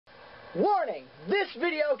Warning! This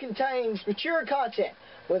video contains mature content,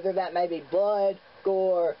 whether that may be blood,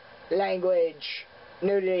 gore, language,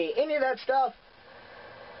 nudity, any of that stuff.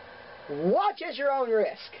 Watch at your own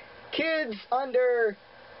risk. Kids under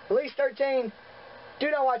at least 13,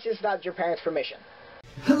 do not watch this without your parents' permission.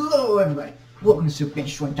 Hello everybody, welcome to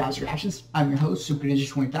Superninja20000 Reactions. I'm your host,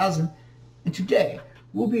 Superninja20000, and today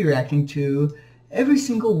we'll be reacting to every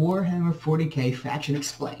single Warhammer 40k faction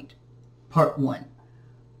explained, Part 1.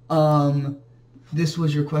 This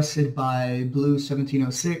was requested by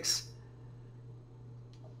Blue1706.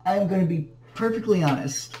 I am going to be perfectly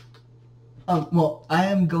honest. I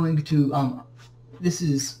am going to,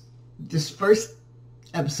 this first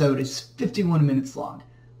episode is 51 minutes long.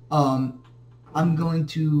 I'm going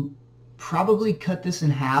to probably cut this in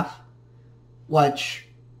half, watch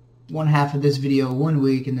one half of this video one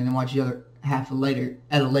week, and then watch the other half at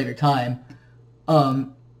a later time.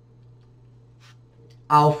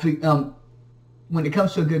 When it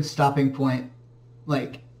comes to a good stopping point,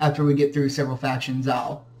 like after we get through several factions,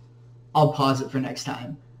 I'll pause it for next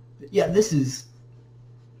time. But yeah,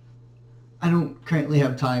 I don't currently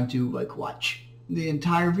have time to watch the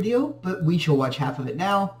entire video, but we shall watch half of it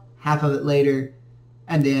now, half of it later,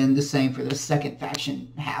 and then the same for the second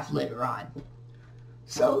faction half later on.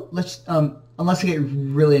 So let's unless I get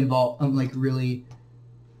really involved, what's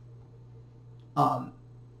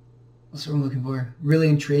what I'm looking for? Really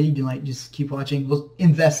intrigued and just keep watching. Well,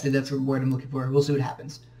 invested, that's the word I'm looking for. We'll see what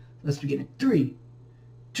happens. Let's begin in 3,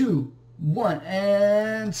 2, 1,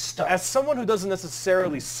 and start. As someone who doesn't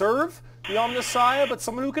necessarily serve the Omnissiah, but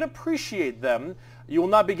someone who can appreciate them, you will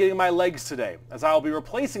not be getting my legs today, as I will be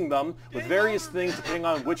replacing them with various things depending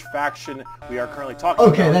on which faction we are currently talking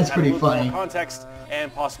about. Okay, that's pretty funny. Context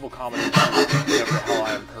and possible comedy. Whatever the hell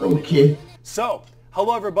I am currently. Okay. So,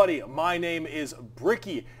 hello everybody, my name is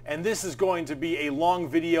Bricky, and this is going to be a long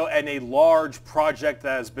video and a large project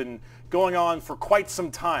that has been going on for quite some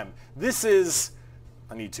time. This is,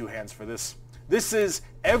 I need 2 hands for this. This is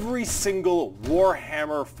every single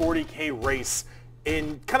Warhammer 40k race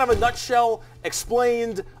in kind of a nutshell,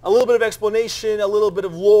 explained, a little bit of explanation, a little bit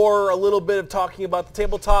of lore, a little bit of talking about the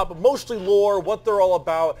tabletop, but mostly lore, what they're all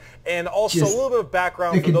about, and also just a little bit of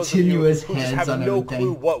background for those of you who just have no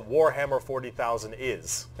clue what Warhammer 40,000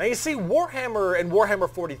 is. Now you see, Warhammer and Warhammer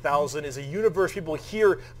 40,000 is a universe people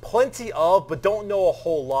hear plenty of, but don't know a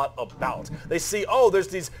whole lot about. They see, oh, there's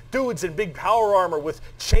these dudes in big power armor with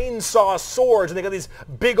chainsaw swords, and they got these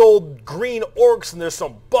big old green orcs, and there's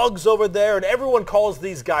some bugs over there, and everyone calls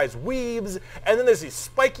these guys weebs, and then there's these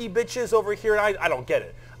spiky bitches over here, and I don't get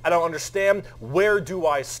it. I don't understand. Where do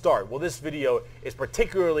I start? Well, this video is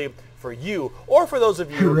particularly for you, or for those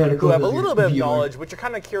of you who have a little bit of knowledge, but you're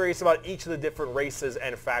kind of curious about each of the different races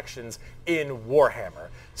and factions in Warhammer.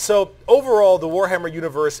 So, overall, the Warhammer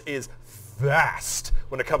universe is vast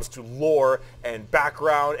when it comes to lore and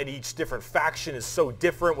background, and each different faction is so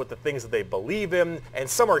different with the things that they believe in, and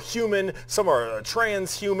some are human, some are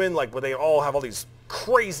transhuman, where they all have all these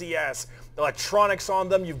crazy-ass electronics on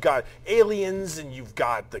them. You've got aliens, and you've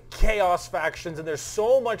got the chaos factions, and there's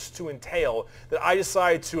so much to entail that I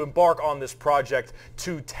decided to embark on this project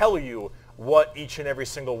to tell you what each and every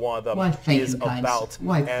single one of them is about,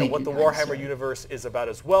 and what the Warhammer universe is about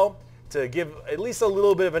as well, to give at least a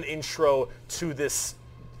little bit of an intro to this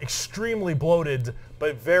extremely bloated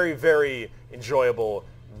but very, very enjoyable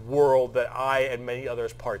world that I and many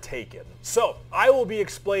others partake in. So, I will be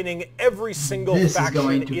explaining every single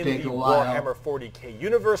faction in the Warhammer 40k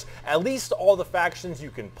universe, at least all the factions you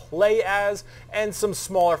can play as, and some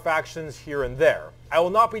smaller factions here and there. I will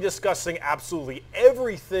not be discussing absolutely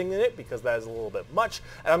everything in it, because that is a little bit much,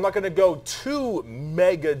 and I'm not going to go too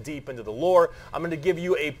mega deep into the lore. I'm going to give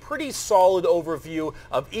you a pretty solid overview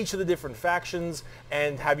of each of the different factions,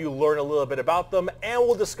 and have you learn a little bit about them, and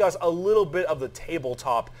we'll discuss a little bit of the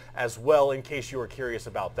tabletop as well, in case you were curious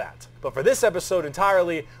about that. But for this episode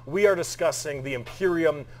entirely, we are discussing the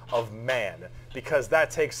Imperium of Man, because that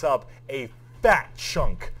takes up a fat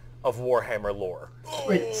chunk of Warhammer lore.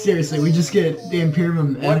 Wait, seriously, we just get the Imperium of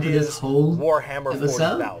Man for this whole Warhammer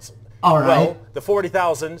 40,000? Alright. Well, the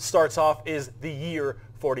 40,000 starts off is the year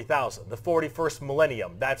 40,000. The 41st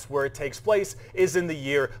millennium, that's where it takes place, is in the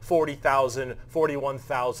year 40,000,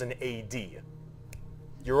 41,000 AD.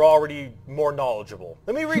 You're already more knowledgeable.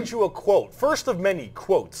 Let me read you a quote, first of many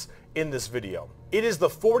quotes in this video. It is the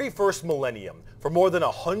 41st millennium, For more than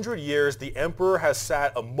 100 years, the Emperor has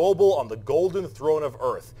sat immobile on the golden throne of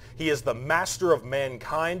Earth. He is the master of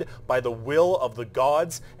mankind by the will of the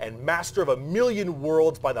gods and master of 1,000,000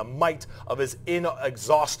 worlds by the might of his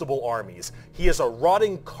inexhaustible armies. He is a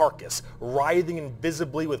rotting carcass, writhing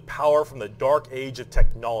invisibly with power from the dark age of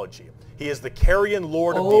technology. He is the carrion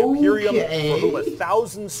lord of the Imperium, for whom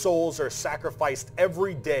 1,000 souls are sacrificed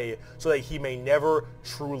every day so that he may never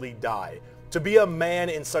truly die. To be a man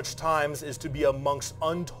in such times is to be amongst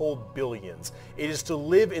untold billions. It is to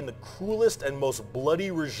live in the cruelest and most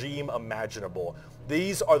bloody regime imaginable.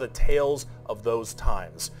 These are the tales of those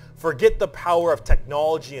times. Forget the power of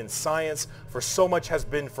technology and science, for so much has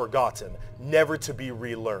been forgotten, never to be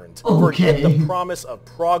relearned. Forget the promise of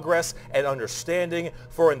progress and understanding,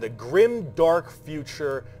 for in the grim, dark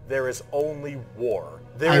future, there is only war.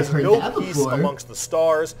 There is no peace amongst the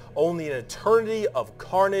stars, only an eternity of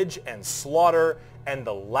carnage and slaughter and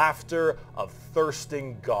the laughter of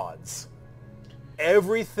thirsting gods.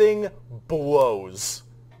 Everything blows.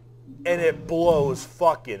 And it blows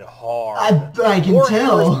fucking hard. I can Warhammer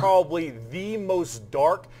tell. is probably the most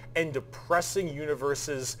dark and depressing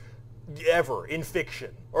universes ever in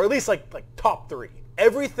fiction. Or at least like top 3.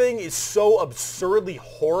 Everything is so absurdly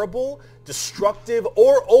horrible, destructive,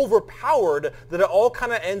 or overpowered that it all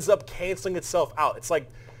kind of ends up canceling itself out. It's like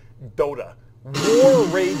Dota. War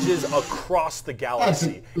rages across the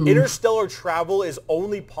galaxy. Interstellar travel is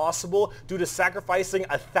only possible due to sacrificing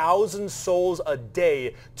 1,000 souls a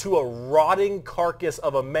day to a rotting carcass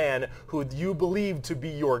of a man who you believe to be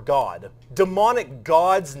your god. Demonic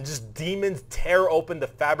gods and just demons tear open the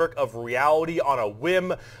fabric of reality on a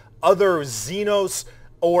whim. Other Xenos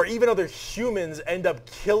or even other humans end up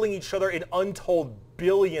killing each other in untold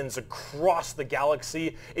billions across the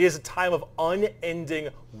galaxy. It is a time of unending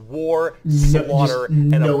war, slaughter,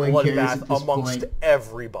 and a bloodbath amongst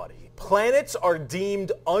everybody. Planets are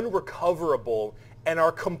deemed unrecoverable and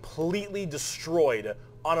are completely destroyed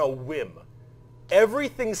on a whim.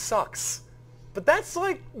 Everything sucks. But that's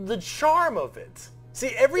like the charm of it. See,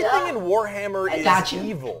 everything in Warhammer is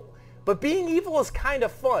evil. But being evil is kind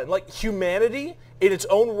of fun. Like, humanity, in its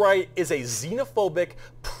own right, is a xenophobic,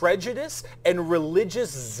 prejudiced, and religious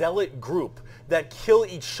zealot group that kill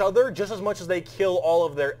each other just as much as they kill all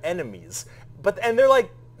of their enemies. And they're like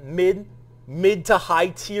mid to high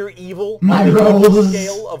tier evil on the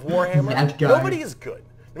scale of Warhammer. Nobody is good.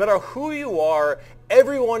 No matter who you are,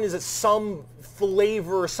 everyone is at some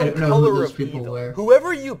flavor, some color of evil.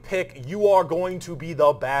 Whoever you pick, you are going to be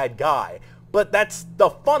the bad guy. But that's the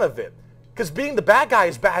fun of it. Because being the bad guy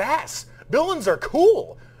is badass. Villains are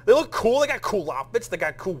cool. They look cool. They got cool outfits. They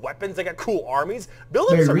got cool weapons. They got cool armies.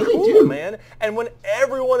 Villains are cool, man. And when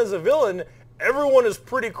everyone is a villain, everyone is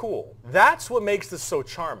pretty cool. That's what makes this so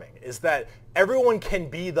charming, is that everyone can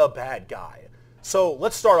be the bad guy. So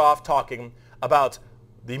let's start off talking about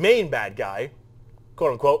the main bad guy,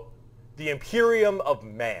 quote unquote, the Imperium of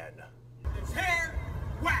Man. It's hair,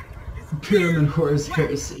 whack. Imperium and Horus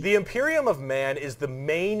Heresy. The Imperium of Man is the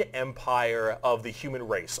main empire of the human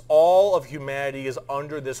race. All of humanity is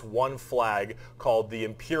under this one flag called the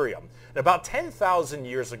Imperium. And about 10,000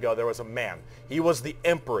 years ago, there was a man. He was the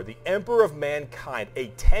Emperor of mankind, a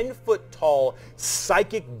 10-foot-tall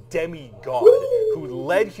psychic demigod who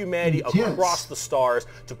led humanity across the stars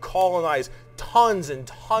to colonize tons and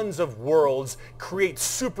tons of worlds, create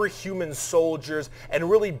superhuman soldiers, and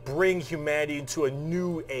really bring humanity into a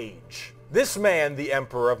new age. This man, the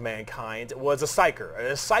Emperor of Mankind, was a psyker.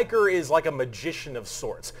 A psyker is like a magician of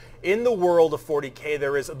sorts. In the world of 40K,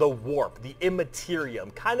 there is the warp, the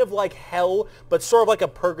immaterium, kind of like hell, but sort of like a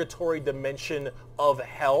purgatory dimension of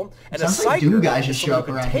hell. And a psyker is someone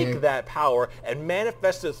who can take that power and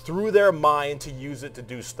manifest it through their mind to use it to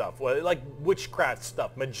do stuff, like witchcraft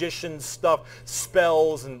stuff, magician stuff,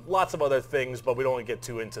 spells, and lots of other things, but we don't want to get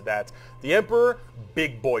too into that. The Emperor,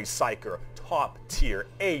 big boy psyker. Top tier,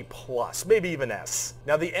 A+, maybe even S.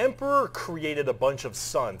 Now the Emperor created a bunch of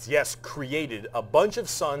sons. Yes, created a bunch of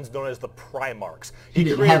sons known as the Primarchs.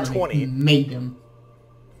 He created 20. He made them.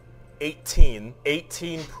 18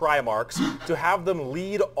 Primarchs to have them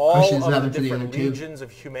lead all of the different legions of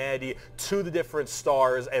humanity to the different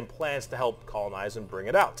stars and planets to help colonize and bring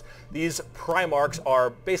it out. These Primarchs are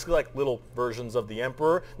basically like little versions of the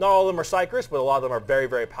Emperor. Not all of them are psychers, but a lot of them are very,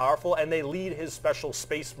 very powerful, and they lead his special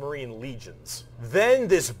Space Marine legions. Then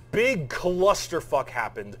this big clusterfuck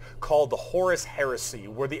happened called the Horus Heresy,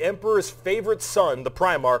 where the Emperor's favorite son, the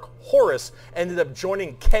Primarch, Horus, ended up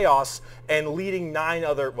joining Chaos and leading 9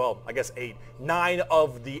 of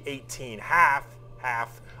the 18, half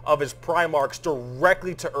of his Primarchs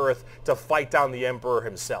directly to Earth to fight down the Emperor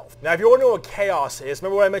himself. Now, if you want to know what Chaos is,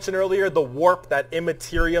 remember what I mentioned earlier, the Warp, that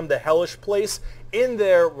Immaterium, the hellish place? In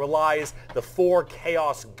there relies the 4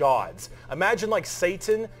 Chaos Gods. Imagine like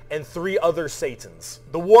Satan and 3 other Satans.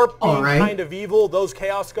 The Warp being kind of evil, those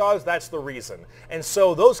Chaos Gods, that's the reason. And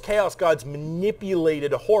so those Chaos Gods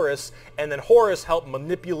manipulated Horus, and then Horus helped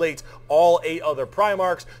manipulate all 8 other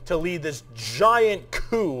Primarchs to lead this giant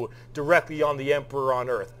coup directly on the Emperor on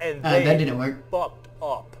Earth. And they that didn't work. Fucked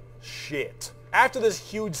up shit. After this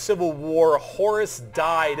huge civil war, Horus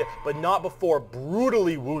died, but not before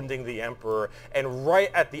brutally wounding the Emperor, and right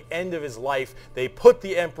at the end of his life, they put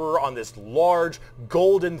the Emperor on this large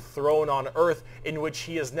golden throne on Earth, in which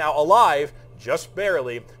he is now alive, just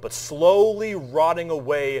barely, but slowly rotting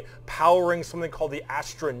away, powering something called the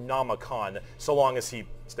Astronomicon, so long as he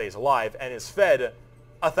stays alive, and is fed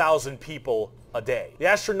 1,000 people a day. The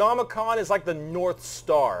Astronomicon is like the North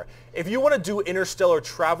Star. If you want to do interstellar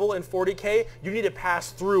travel in 40K, you need to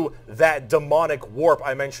pass through that demonic warp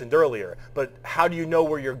I mentioned earlier. But how do you know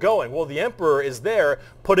where you're going? Well, the Emperor is there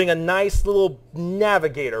putting a nice little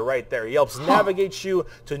navigator right there. He helps navigate you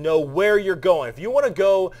to know where you're going. If you want to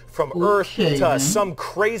go from Earth to some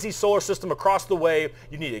crazy solar system across the way,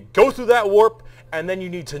 you need to go through that warp, and then you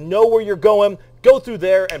need to know where you're going, go through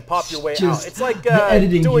there, and pop your way out. It's like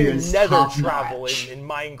doing nether travel in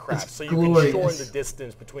Minecraft, so you can shorten the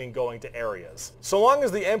distance between going to areas. So long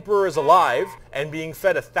as the Emperor is alive and being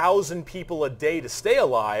fed 1,000 people a day to stay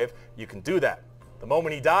alive, you can do that. The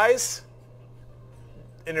moment he dies,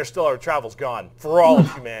 interstellar travel's gone for all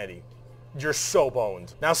of humanity. You're so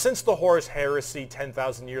boned. Now, since the Horus heresy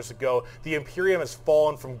 10,000 years ago, the Imperium has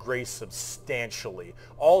fallen from grace substantially.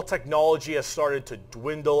 All technology has started to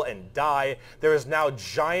dwindle and die. There is now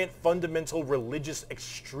giant fundamental religious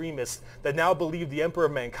extremists that now believe the Emperor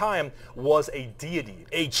of Mankind was a deity,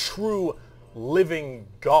 a true living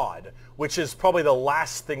god, which is probably the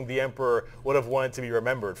last thing the Emperor would have wanted to be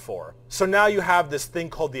remembered for. So now you have this thing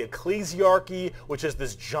called the Ecclesiarchy, which is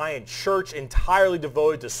this giant church entirely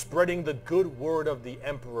devoted to spreading the good word of the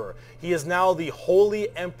Emperor. He is now the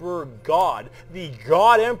Holy Emperor God, the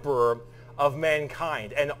God Emperor of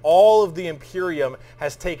mankind, and all of the Imperium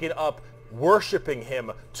has taken up worshipping him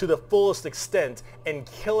to the fullest extent and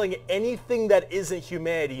killing anything that isn't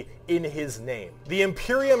humanity in his name. The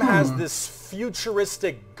Imperium has this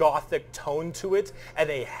futuristic gothic tone to it and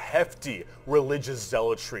a hefty religious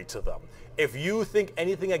zealotry to them. If you think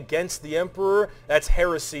anything against the Emperor, that's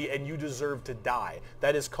heresy and you deserve to die.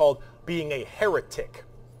 That is called being a heretic.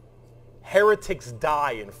 Heretics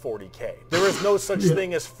die in 40K. There is no such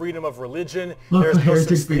thing as freedom of religion. There is no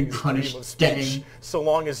such thing as freedom of speech, so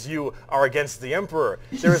long as you are against the Emperor.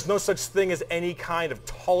 There is no such thing as any kind of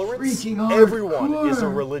tolerance. Everyone is a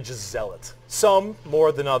religious zealot. Some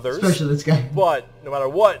more than others. Especially this guy. But no matter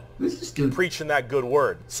what, preaching that good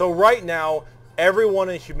word. So right now, everyone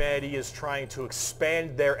in humanity is trying to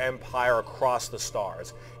expand their empire across the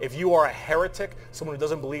stars. If you are a heretic, someone who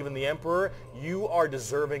doesn't believe in the Emperor, you are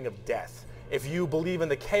deserving of death. If you believe in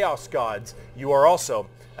the Chaos Gods, you are also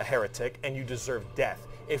a heretic and you deserve death.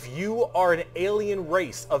 If you are an alien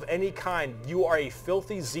race of any kind, you are a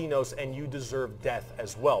filthy Xenos and you deserve death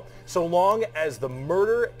as well. So long as the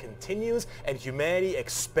murder continues and humanity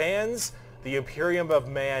expands, the Imperium of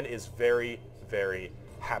Man is very, very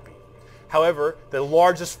happy. However, the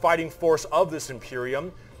largest fighting force of this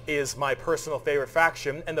Imperium is my personal favorite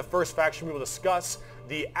faction, and the first faction we will discuss,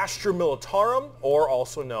 the Astra Militarum, or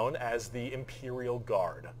also known as the Imperial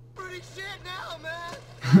Guard. Pretty shit now,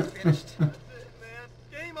 man. Finished. That's it, man.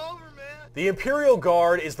 Game over, man. The Imperial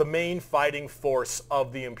Guard is the main fighting force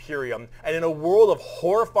of the Imperium, and in a world of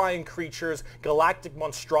horrifying creatures, galactic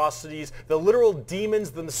monstrosities, the literal demons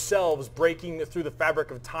themselves breaking through the fabric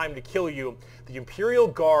of time to kill you, the Imperial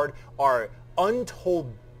Guard are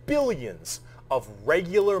untold billions of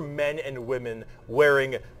regular men and women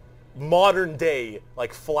wearing modern day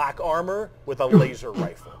like flak armor with a laser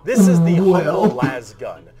rifle. This is the humble las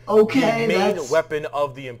gun. Okay, the main weapon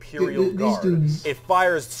of the Imperial Guard. It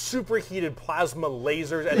fires superheated plasma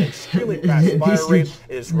lasers at an extremely fast fire rate.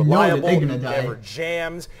 It is reliable, it never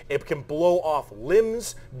jams. It can blow off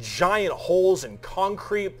limbs, giant holes in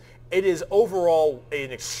concrete. It is overall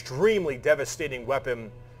an extremely devastating weapon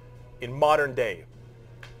in modern day.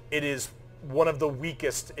 It is one of the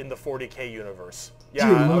weakest in the 40K universe.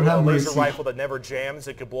 Yeah, a laser rifle that never jams,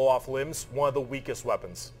 it could blow off limbs, one of the weakest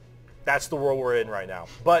weapons. That's the world we're in right now.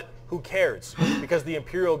 But who cares? Because the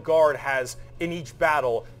Imperial Guard has, in each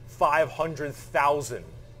battle, 500,000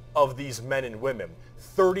 of these men and women.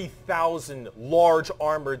 30,000 large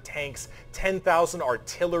armored tanks, 10,000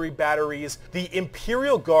 artillery batteries. The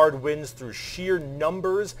Imperial Guard wins through sheer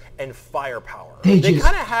numbers and firepower. They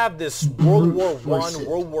kind of have this World War I,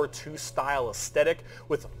 World War II style aesthetic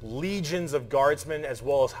with legions of guardsmen as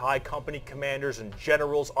well as high company commanders and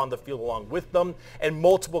generals on the field along with them, and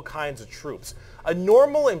multiple kinds of troops. A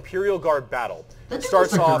normal Imperial Guard battle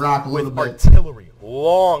starts off with artillery,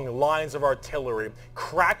 long lines of artillery,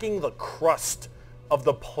 cracking the crust of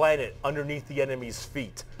the planet underneath the enemy's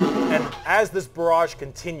feet. And as this barrage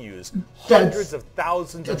continues, hundreds of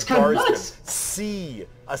thousands of guardsmen,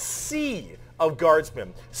 a sea of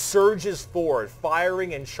guardsmen surges forward,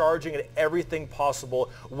 firing and charging at everything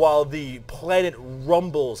possible while the planet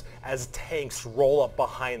rumbles as tanks roll up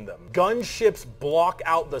behind them. Gunships block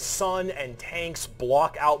out the sun and tanks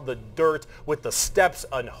block out the dirt with the steps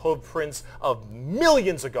and hoofprints of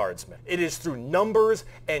millions of guardsmen. It is through numbers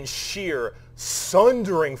and sheer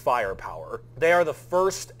sundering firepower. They are the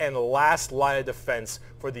first and last line of defense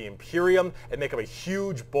for the Imperium and make up a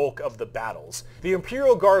huge bulk of the battles. The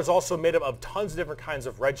Imperial Guard is also made up of tons of different kinds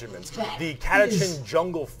of regiments. The Catachin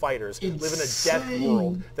jungle fighters live in a death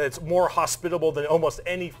world that's more hospitable than almost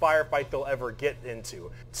any firefight they'll ever get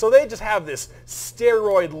into. So they just have this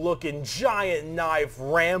steroid-looking, giant knife,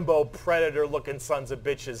 Rambo Predator-looking sons of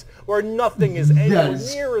bitches where nothing is anywhere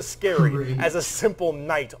near as scary as a simple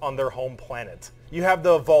knight on their home planet. You have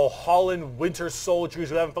the Valhallan Winter Soldiers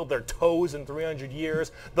who haven't felt their toes in 300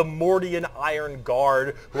 years, the Mordian Iron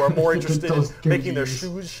Guard who are more interested in making their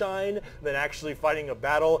shoes shine than actually fighting a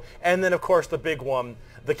battle, and then of course the big one,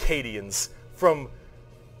 the Cadians from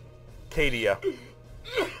Cadia.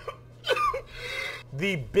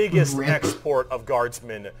 The biggest export of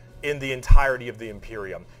guardsmen in the entirety of the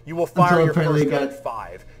Imperium. You will fire your first gun at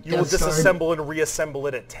 5. You will disassemble and reassemble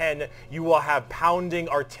it at 10. You will have pounding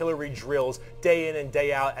artillery drills day in and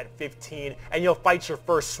day out at 15. And you'll fight your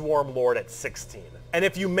first Swarm Lord at 16. And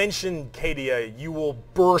if you mention Cadia, you will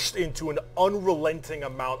burst into an unrelenting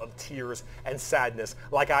amount of tears and sadness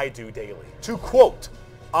like I do daily. To quote,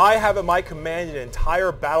 "I have at my command an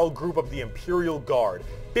entire battle group of the Imperial Guard,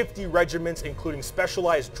 50 regiments including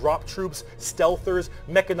specialized drop troops, stealthers,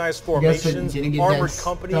 mechanized formations, armored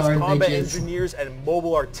companies, combat engineers, and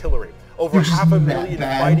mobile artillery. Over 500,000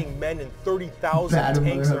 fighting men and 30,000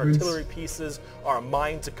 tanks and artillery pieces are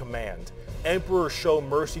mine to command. Emperor, show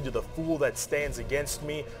mercy to the fool that stands against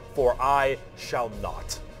me, for I shall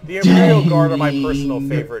not." The Imperial Guard are my personal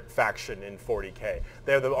favorite faction in 40k.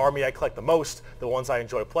 They're the army I collect the most, the ones I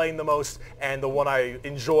enjoy playing the most, and the one I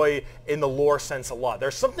enjoy in the lore sense a lot.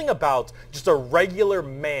 There's something about just a regular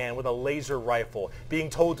man with a laser rifle being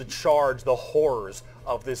told to charge the horrors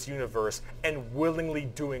of this universe and willingly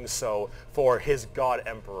doing so for his god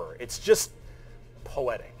emperor. It's just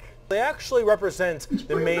poetic. They actually represent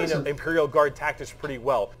the main Imperial Guard tactics pretty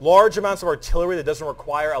well. Large amounts of artillery that doesn't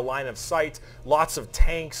require a line of sight, lots of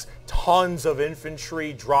tanks, tons of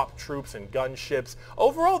infantry, drop troops, and gunships.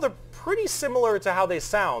 Overall, they're pretty similar to how they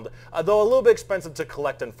sound, though a little bit expensive to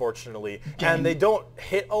collect, unfortunately. And they don't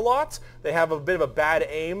hit a lot. They have a bit of a bad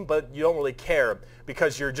aim, but you don't really care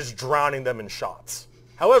because you're just drowning them in shots.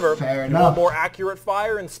 However, if you want more accurate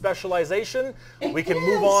fire and specialization, we can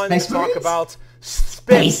move on and talk about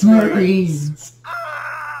Space Marines.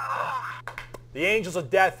 The Angels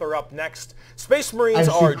of Death are up next. Space Marines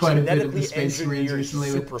are genetically engineered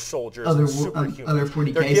super soldiers and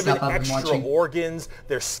superhumans. They're given extra organs,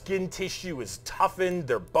 their skin tissue is toughened,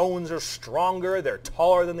 their bones are stronger, they're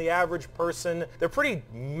taller than the average person. They're pretty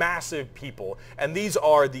massive people, and these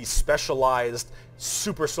are the specialized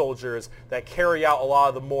super soldiers that carry out a lot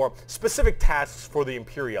of the more specific tasks for the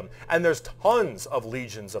Imperium. And there's tons of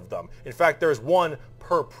legions of them. In fact, there's one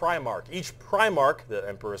per Primarch. Each Primarch, the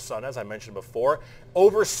Emperor's son, as I mentioned before,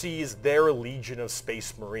 oversees their legion of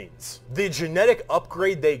Space Marines. The genetic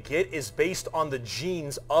upgrade they get is based on the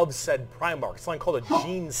genes of said Primarch. It's something called a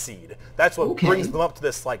gene seed. That's what brings them up to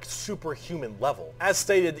this like superhuman level. As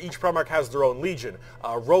stated, each Primarch has their own legion.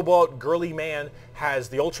 Robot Girly Man has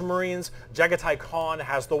the Ultramarines, Jagatai Khan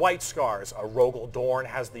has the White Scars, Rogel Dorn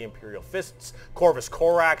has the Imperial Fists, Corvus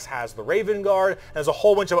Corax has the Raven Guard, and there's a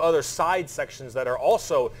whole bunch of other side sections that are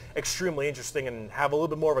also extremely interesting and have a little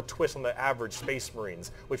bit more of a twist on the average Space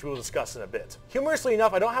Marines, which we will discuss in a bit. Humorously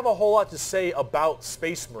enough, I don't have a whole lot to say about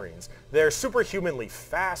Space Marines. They're superhumanly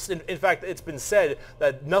fast. In fact, it's been said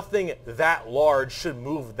that nothing that large should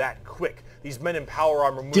move that quick. These men in power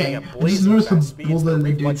armor moving at blazing fast speeds, their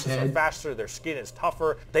reflexes are faster, their skin is just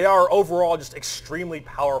tougher. They are overall just extremely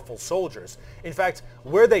powerful soldiers. In fact,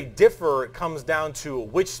 where they differ comes down to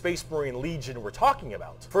which Space Marine Legion we're talking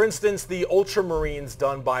about. For instance, the Ultramarines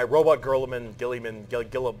done by Robot Gilliman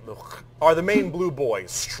are the main blue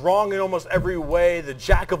boys. Strong in almost every way, the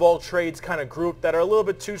jack of all trades kind of group that are a little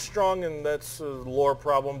bit too strong, and that's a lore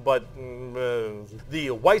problem, but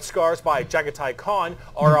the White Scars by Jagatai Khan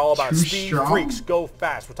are all about speed freaks, go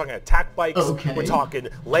fast. We're talking attack bikes, we're talking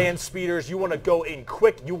land speeders. You want to go in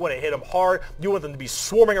quick, you want to hit them hard, you want them to be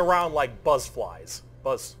swarming around like buzzflies.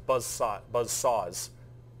 Buzz saws.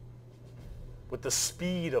 With the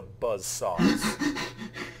speed of buzz saws.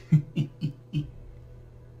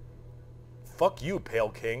 Fuck you, Pale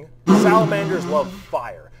King. Salamanders love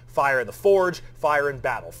fire. Fire in the forge, fire in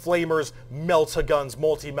battle. Flamers, melta-guns,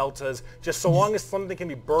 multi-meltas. Just so long as something can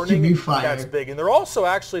be burning, that's big. And they're also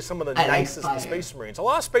actually some of the nicest Space Marines. A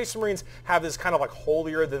lot of Space Marines have this kind of like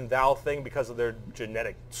holier-than-thou thing because of their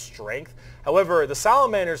genetic strength. However, the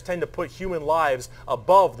Salamanders tend to put human lives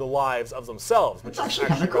above the lives of themselves, which is actually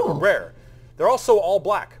rather rare. They're also all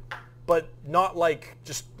black, but not like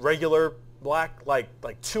just regular black, like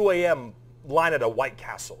 2 a.m. line at a White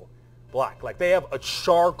Castle black. Like they have a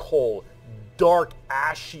charcoal, dark,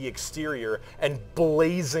 ashy exterior and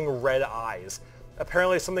blazing red eyes.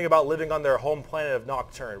 Apparently something about living on their home planet of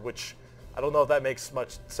Nocturne, which I don't know if that makes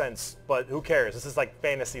much sense, but who cares? This is like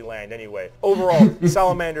fantasy land anyway. Overall,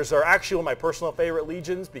 Salamanders are actually one of my personal favorite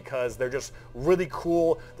legions because they're just really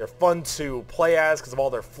cool. They're fun to play as because of all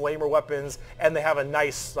their flamer weapons, and they have a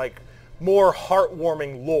nice, like, more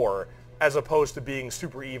heartwarming lore as opposed to being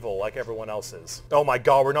super evil like everyone else is. Oh my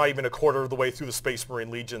god, we're not even a quarter of the way through the Space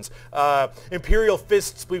Marine Legions. Imperial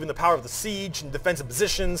Fists believe in the power of the siege and defensive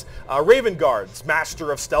positions. Raven Guards,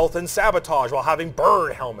 master of stealth and sabotage while having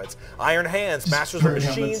bird helmets. Iron Hands, masters of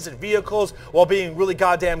machines and vehicles while being really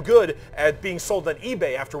goddamn good at being sold on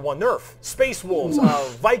eBay after one nerf. Space Wolves,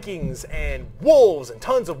 Vikings and wolves and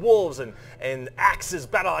tons of wolves and axes,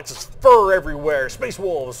 battle axes, fur everywhere. Space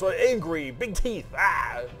Wolves, angry, big teeth,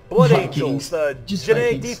 blood angels, the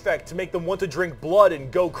genetic defect to make them want to drink blood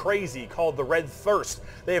and go crazy called the Red Thirst.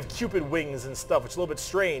 They have Cupid wings and stuff, which is a little bit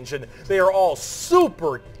strange, and they are all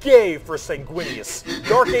super gay for Sanguinius.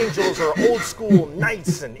 Dark Angels are old school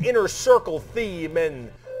knights and inner circle theme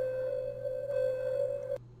and...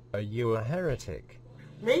 Are you a heretic?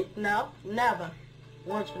 Me? No, never.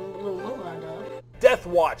 Once in Blue Moon, I know. Death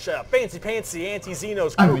Watch, fancy pantsy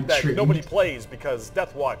anti-Xenos group that nobody plays because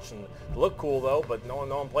Death Watch, and they look cool though, but no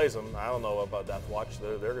one plays them. I don't know about Death Watch.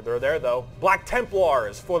 They're there though. Black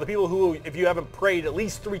Templars, for the people who, if you haven't prayed at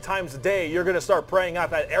least 3 times a day, you're gonna start praying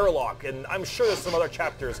out that airlock, and I'm sure there's some other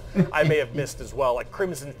chapters I may have missed as well, like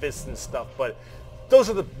Crimson Fists and stuff, but those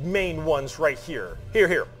are the main ones right here.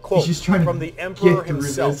 Here, quote from the Emperor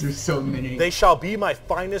himself. There's so many. They shall be my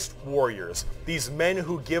finest warriors, these men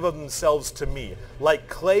who give of themselves to me. Like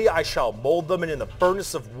clay I shall mold them, and in the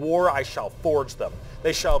furnace of war I shall forge them.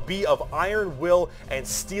 They shall be of iron will and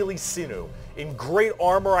steely sinew. In great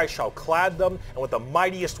armor I shall clad them, and with the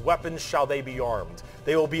mightiest weapons shall they be armed.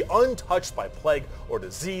 They will be untouched by plague or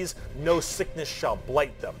disease, no sickness shall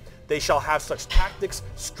blight them. They shall have such tactics,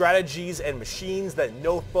 strategies, and machines that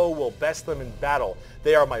no foe will best them in battle.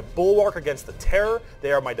 They are my bulwark against the terror.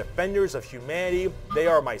 They are my defenders of humanity. They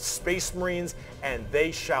are my Space Marines, and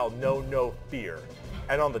they shall know no fear.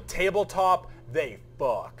 And on the tabletop, they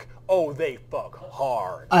fuck. Oh, they fuck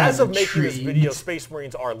hard. As of making this video, Space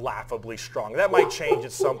Marines are laughably strong. That might change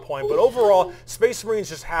at some point, but overall, Space Marines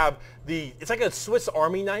just have it's like a Swiss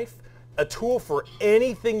Army knife. A tool for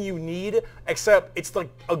anything you need, except it's like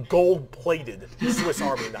a gold-plated Swiss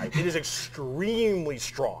Army knife. It is extremely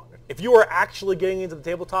strong. If you are actually getting into the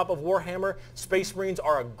tabletop of Warhammer, Space Marines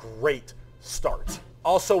are a great start.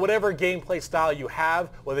 Also, whatever gameplay style you have,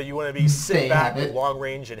 whether you want to be sit back with long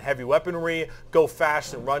range and heavy weaponry, go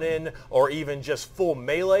fast and run in, or even just full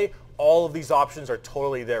melee, all of these options are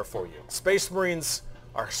totally there for you. Space Marines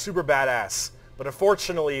are super badass, but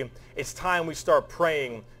unfortunately, it's time we start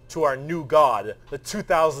praying to our new god, the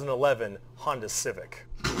 2011 Honda Civic.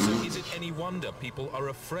 So is it any wonder people are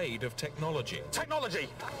afraid of technology? Technology!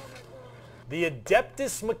 The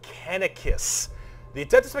Adeptus Mechanicus. The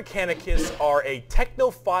Adeptus Mechanicus are a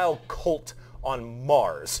technophile cult on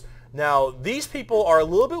Mars. Now, these people are a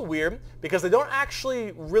little bit weird because they don't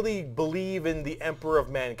actually really believe in the Emperor of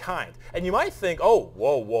Mankind. And you might think, oh,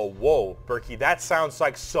 whoa, Bricky, that sounds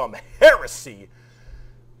like some heresy.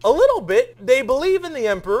 A little bit. They believe in the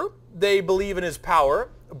Emperor, they believe in his power,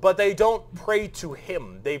 but they don't pray to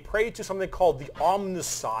him. They pray to something called the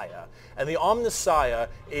Omnissiah. And the Omnissiah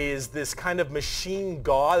is this kind of machine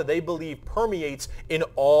god that they believe permeates in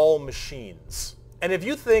all machines. And if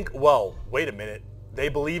you think, well, wait a minute, they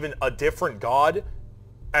believe in a different god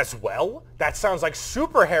as well? That sounds like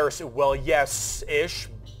super heresy. Well, yes-ish,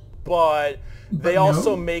 but they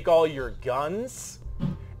also make all your guns,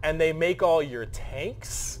 and they make all your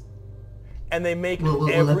tanks, and they make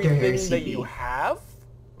everything that you have.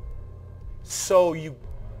 So you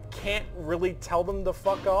can't really tell them to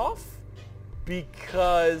fuck off,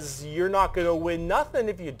 because you're not going to win nothing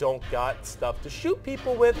if you don't got stuff to shoot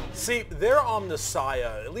people with. See, their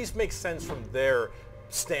Omnissiah at least makes sense from their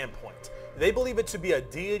standpoint. They believe it to be a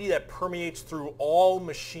deity that permeates through all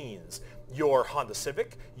machines. Your Honda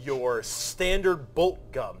Civic, your standard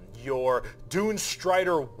bolt gun, your Dune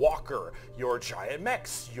Strider Walker, your giant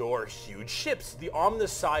mechs, your huge ships. The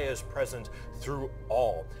Omnissiah is present through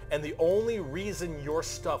all. And the only reason your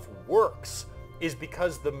stuff works is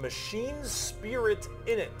because the machine's spirit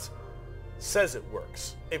in it says it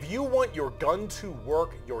works. If you want your gun to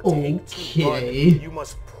work, your tank to run, you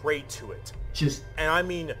must pray to it. And I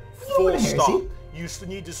mean full stop. You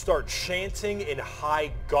need to start chanting in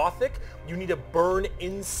high Gothic. You need to burn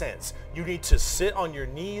incense. You need to sit on your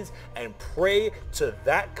knees and pray to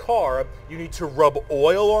that car. You need to rub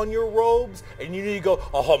oil on your robes, and you need to go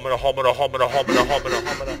ahomina, homina, homina, homina, homina,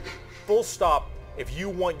 homina. Full stop. If you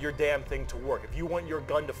want your damn thing to work, if you want your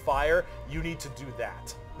gun to fire, you need to do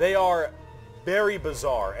that. They are very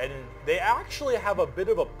bizarre, and they actually have a bit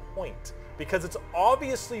of a point, because it's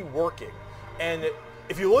obviously working. And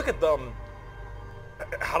if you look at them,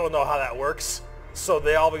 I don't know how that works, so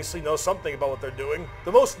they obviously know something about what they're doing.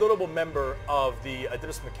 The most notable member of the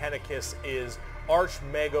Adeptus Mechanicus is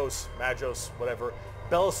Archmagos, Magos, whatever,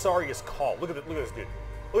 Belisarius Call. Look at this dude.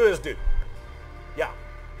 Look at this dude. Yeah.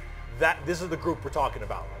 This is the group we're talking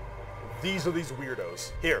about. These are these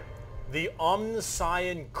weirdos. Here, the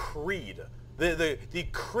Omnissian Creed. The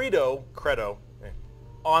credo,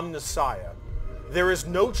 Omnissiah. There is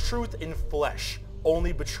no truth in flesh,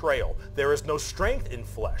 only betrayal. There is no strength in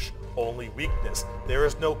flesh, only weakness. There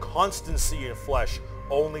is no constancy in flesh,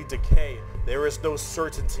 only decay. There is no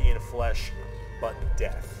certainty in flesh, but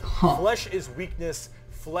death. Flesh is weakness,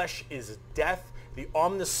 flesh is death. The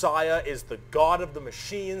Omnissiah is the god of the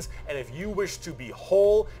machines, and if you wish to be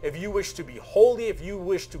whole, if you wish to be holy, if you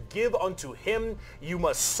wish to give unto him, you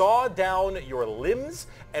must saw down your limbs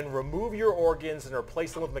and remove your organs and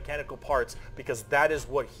replace them with mechanical parts, because that is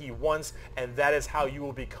what he wants, and that is how you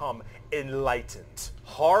will become enlightened.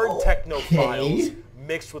 Hard technophiles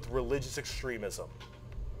mixed with religious extremism.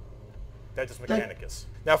 Adeptus Mechanicus.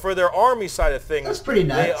 Now, for their army side of things,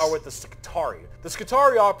 they are with the Scutari. The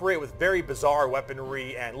Scutari operate with very bizarre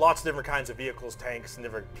weaponry and lots of different kinds of vehicles, tanks, and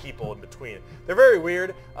different people in between. They're very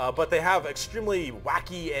weird, but they have extremely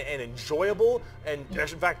wacky and enjoyable, and in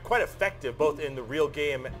fact quite effective, both in the real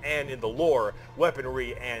game and in the lore,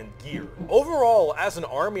 weaponry and gear. Overall, as an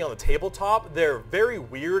army on the tabletop, they're very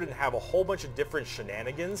weird and have a whole bunch of different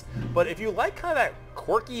shenanigans, but if you like kind of that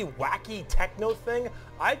quirky, wacky techno thing,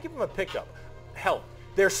 I'd give them a pickup. Hell,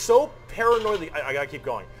 they're so paranoid, I gotta keep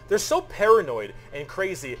going. They're so paranoid and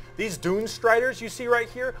crazy. These Dune Striders you see right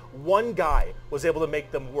here, one guy was able to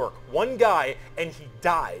make them work. One guy, and he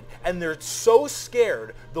died. And they're so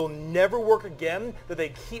scared they'll never work again that they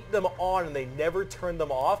keep them on and they never turn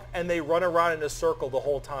them off, and they run around in a circle the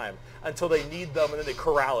whole time until they need them, and then they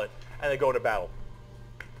corral it and they go to battle.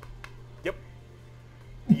 Yep.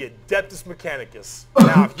 The Adeptus Mechanicus.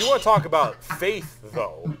 Now, if you want to talk about faith,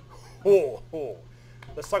 though,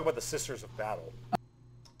 let's talk about the Sisters of Battle.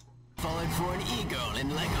 Falling for an eagle in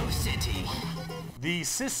Lego City. The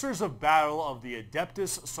Sisters of Battle of the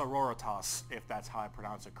Adeptus Sororitas, if that's how I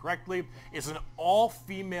pronounce it correctly, is an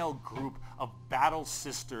all-female group of battle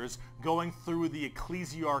sisters going through the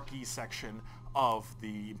ecclesiarchy section of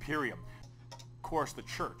the Imperium. Of course, the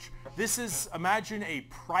church. This is, imagine a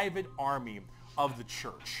private army of the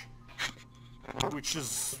church, which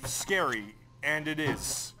is scary. And it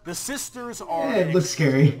is. The sisters are an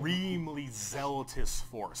extremely zealotous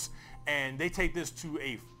force, and they take this to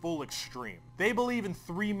a full extreme. They believe in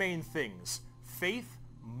three main things: faith,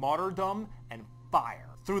 martyrdom, and fire.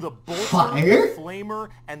 Through the bolter, the flamer,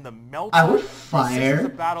 and the melter, the Sisters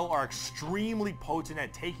of Battle are extremely potent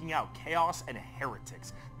at taking out chaos and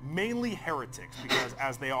heretics. Mainly heretics, because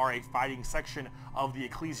as they are a fighting section of the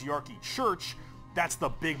ecclesiarchy church, that's the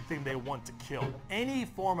big thing they want to kill. Any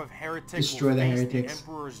form of heretic will face the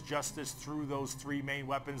Emperor's justice through those three main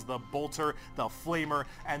weapons, the bolter, the flamer,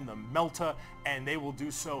 and the melter, and they will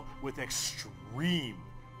do so with extreme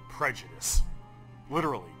prejudice.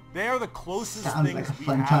 Literally. They are the closest things we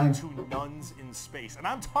have to nuns in space, and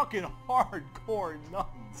I'm talking hardcore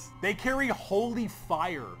nuns. They carry holy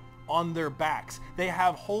fire on their backs. They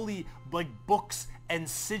have holy, like, books and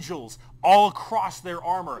sigils all across their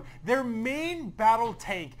armor. Their main battle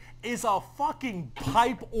tank is a fucking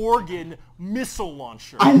pipe organ missile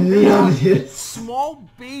launcher. I love this. Small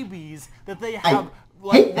babies that they have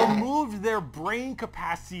like removed their brain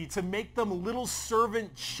capacity to make them little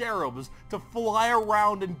servant cherubs to fly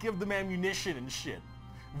around and give them ammunition and shit.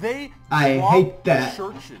 They drop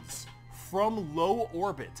churches from low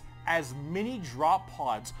orbit as mini drop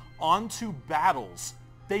pods onto battles.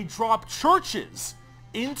 They drop churches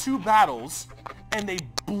into battles and they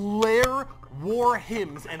blare war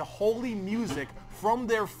hymns and holy music from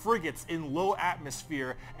their frigates in low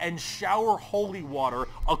atmosphere and shower holy water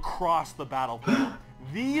across the battlefield.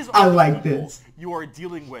 These are the people you are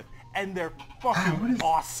dealing with, and they're fucking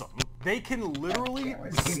awesome. They can literally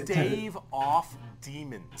stave off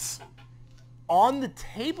demons on the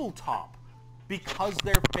tabletop because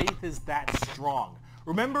their faith is that strong.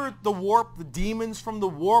 Remember the warp, the demons from the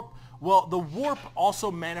warp? Well, the warp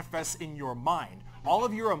also manifests in your mind. All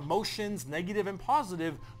of your emotions, negative and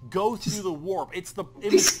positive, go through the warp. It's the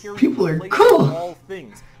immaterial place of all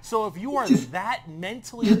things. So if you are that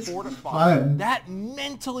mentally fortified, that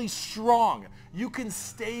mentally strong, you can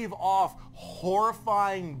stave off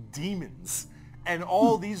horrifying demons. And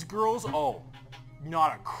all these girls, oh,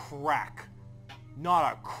 not a crack.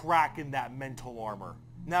 Not a crack in that mental armor.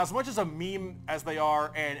 Now, as much as a meme as they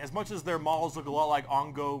are, and as much as their models look a lot like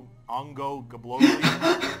Ongo Gablogly,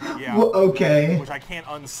 yeah, well, okay, which I can't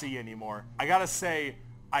unsee anymore, I gotta say,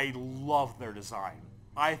 I love their design.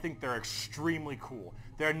 I think they're extremely cool.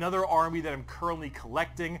 They're another army that I'm currently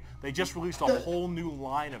collecting. They just released a whole new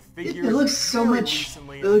line of figures. It looks so much.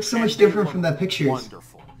 It looks so much different from that picture.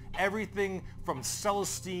 Wonderful. Everything from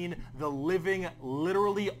Celestine, the living,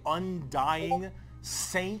 literally undying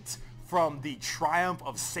saint, from the triumph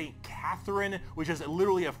of St. Catherine, which is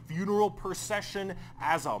literally a funeral procession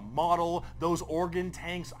as a model. Those organ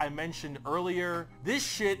tanks I mentioned earlier. This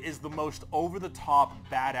shit is the most over-the-top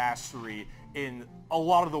badassery in a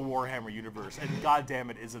lot of the Warhammer universe, and goddamn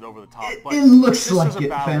it, is it over the top. But it looks like it,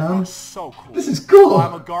 fam. So cool. This is cool.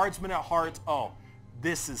 I'm a guardsman at heart. Oh,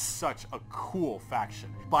 this is such a cool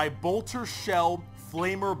faction. By Bolter Shell,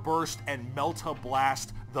 Flamer Burst, and Melta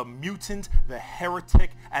Blast, the mutant, the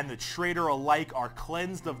heretic, and the traitor alike are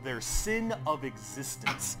cleansed of their sin of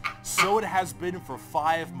existence. So it has been for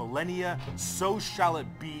 5 millennia, so shall it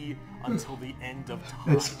be until the end of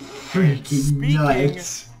time. That's freaking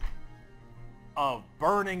nuts. Of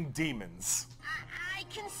burning demons. I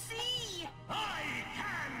can see! I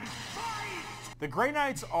can fight! The Grey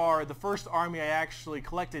Knights are the first army I actually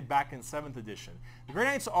collected back in 7th edition. The Grey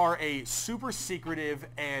Knights are a super secretive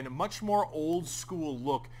and much more old school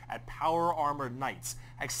look at power armored knights,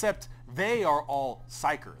 except they are all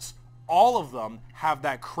psychers. All of them have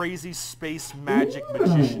that crazy space magic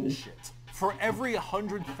magician shit. For every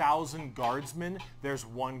 100,000 guardsmen, there's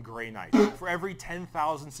 1 Grey Knight. For every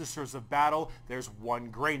 10,000 Sisters of Battle, there's 1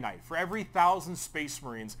 Grey Knight. For every 1,000 Space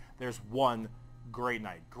Marines, there's 1 Grey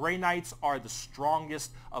Knight. Grey Knights are the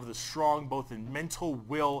strongest of the strong, both in mental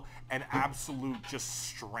will and absolute just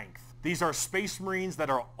strength. These are Space Marines that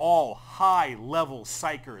are all high-level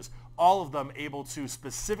psychers, all of them able to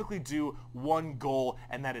specifically do one goal,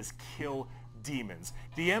 and that is kill demons.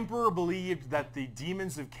 The Emperor believed that the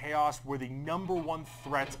demons of chaos were the #1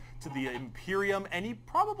 threat to the Imperium, and he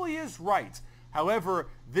probably is right. However,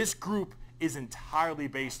 this group is entirely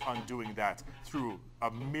based on doing that through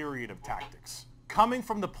a myriad of tactics. Coming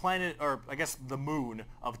from the planet, or I guess the moon,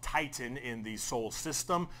 of Titan in the Sol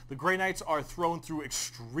system, the Grey Knights are thrown through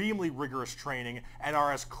extremely rigorous training and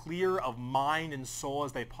are as clear of mind and soul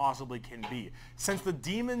as they possibly can be. Since the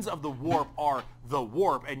demons of the warp are the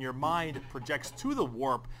warp and your mind projects to the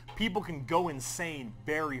warp, people can go insane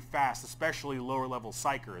very fast, especially lower level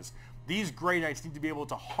psychers. These Grey Knights need to be able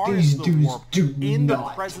to harness the warp in the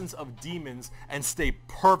presence of demons and stay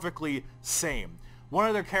perfectly sane. One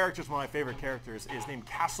of their characters, one of my favorite characters, is named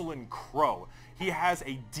Castellan Crow. He has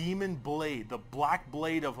a demon blade, the black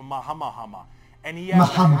blade of Mahamahama, and he has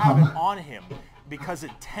to have it on him because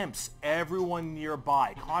it tempts everyone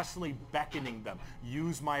nearby, constantly beckoning them.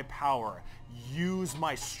 Use my power, use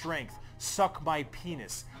my strength, suck my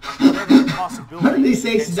penis. Whatever the possibility. How do they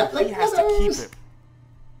say stuff like he has to keep it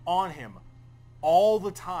on him all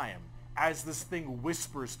the time as this thing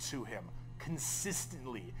whispers to him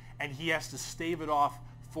consistently, and he has to stave it off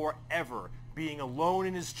forever, being alone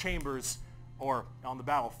in his chambers or on the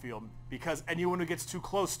battlefield, because anyone who gets too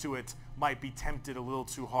close to it might be tempted a little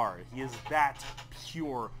too hard. He is that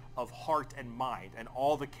pure of heart and mind, and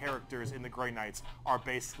all the characters in the Grey Knights are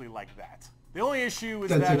basically like that. The only issue is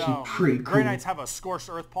That's that actually pretty Grey cool. Knights have a scorched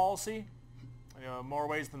earth policy, more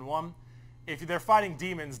ways than one. If they're fighting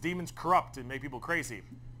demons, demons corrupt and make people crazy.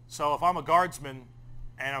 So if I'm a guardsman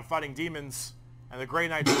and I'm fighting demons and the Grey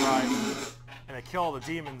Knights arrive and they kill all the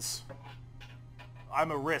demons,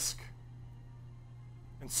 I'm a risk.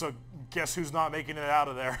 And so guess who's not making it out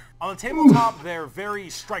of there? On the tabletop, they're very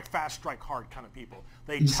strike fast, strike hard kind of people.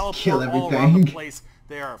 They Just kill teleport all everything. around the place.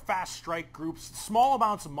 They are fast strike groups, small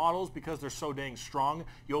amounts of models because they're so dang strong.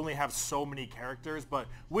 You only have so many characters, but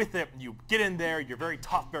with it, you get in there, you're very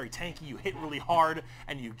tough, very tanky, you hit really hard,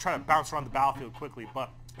 and you try to bounce around the battlefield quickly,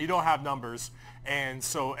 but you don't have numbers, and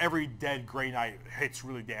so every dead Grey Knight hits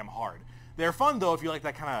really damn hard. They're fun, though, if you like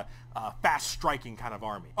that kind of fast-striking kind of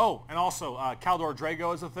army. Oh, and also, Caldor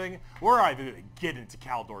Drago is a thing. We're not even going to get into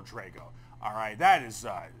Caldor Drago. All right, that is,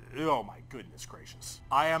 oh my goodness gracious.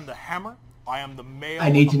 I am the hammer. I am the mail. I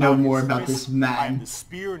need to know more his about wrist. this man. I am the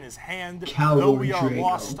spear in his hand. Caldor Though we are Drago.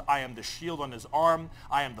 lost, I am the shield on his arm.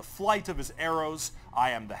 I am the flight of his arrows. I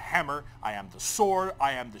am the hammer. I am the sword.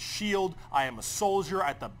 I am the shield. I am a soldier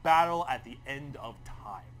at the battle at the end of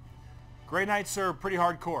time. Grey Knights are pretty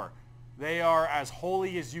hardcore. They are as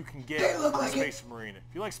holy as you can get They look in like Space Marine.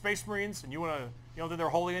 If you like Space Marines and you want to, you know that they're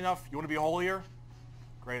holy enough, you want to be holier,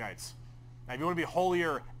 Grey Knights. Now, if you want to be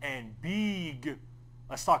holier and big,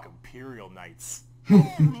 let's talk Imperial Knights.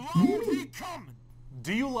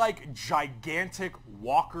 Do you like gigantic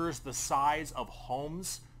walkers the size of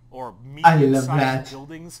homes or medium-sized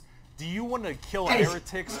buildings? Do you want to kill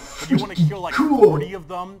heretics, or do you want to kill like 40 of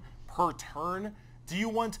them per turn? Do you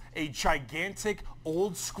want a gigantic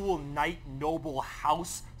old-school knight noble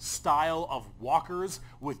house style of walkers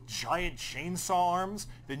with giant chainsaw arms?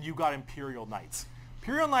 Then you got Imperial Knights.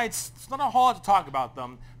 Imperial Knights, it's not a whole lot to talk about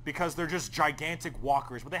them because they're just gigantic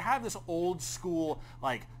walkers, but they have this old-school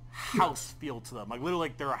like house feel to them, like literally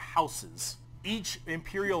like they're houses. Each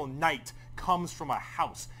Imperial Knight comes from a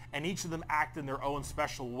house, and each of them act in their own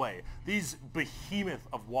special way. These behemoth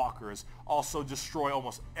of walkers also destroy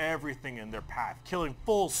almost everything in their path, killing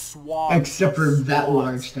full swaths Except for that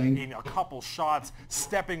large thing. in a couple shots,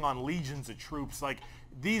 stepping on legions of troops. Like,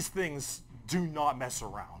 these things do not mess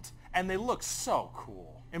around, and they look so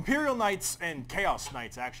cool. Imperial Knights and Chaos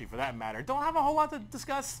Knights, actually, for that matter, don't have a whole lot to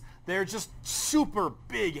discuss. They're just super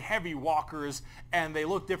big, heavy walkers, and they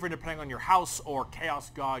look different depending on your house or chaos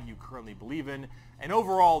god you currently believe in. And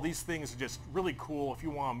overall, these things are just really cool if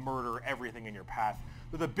you want to murder everything in your path.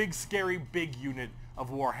 They're the big, scary, big unit of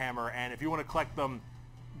Warhammer, and if you want to collect them,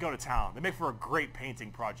 go to town. They make for a great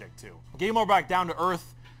painting project, too. Getting more back down to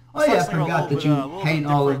earth. Oh yeah, I forgot that you paint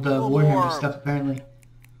all of the Warhammer stuff, apparently.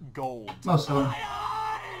 Gold. Most of them.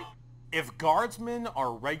 If guardsmen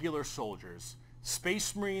are regular soldiers,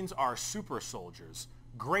 Space Marines are super soldiers,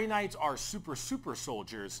 Grey Knights are super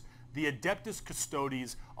soldiers, the Adeptus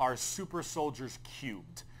Custodes are super soldiers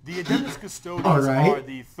cubed. The Adeptus Custodes are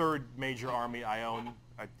the third major army I own.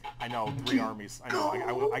 I know, 3 armies. I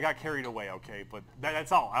know, I got carried away, okay, but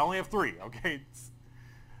that's all. I only have 3, okay?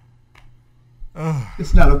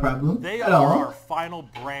 It's not a problem. They at are all. our final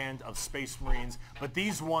brand of Space Marines, but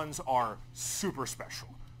these ones are super special.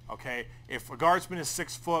 Okay, if a guardsman is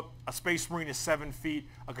 6 foot, a Space Marine is 7 feet,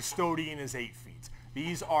 a custodian is 8 feet.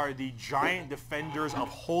 These are the giant defenders of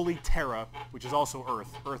Holy Terra, which is also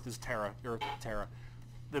Earth. Earth is Terra. Earth, Terra.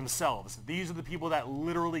 Themselves. These are the people that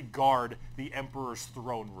literally guard the Emperor's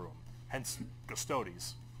throne room. Hence,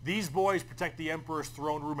 custodies. These boys protect the Emperor's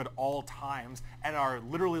throne room at all times and are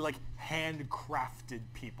literally like handcrafted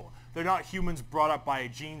people. They're not humans brought up by a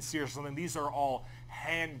gene seer or something. These are all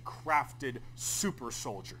handcrafted super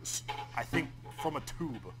soldiers. I think from a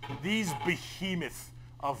tube. These behemoth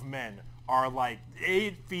of men are like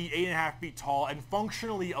 8 feet, 8.5 feet tall and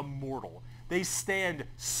functionally immortal. They stand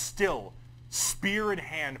still, spear in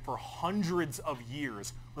hand for hundreds of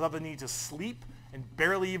years without the need to sleep and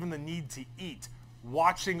barely even the need to eat,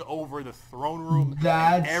 watching over the throne room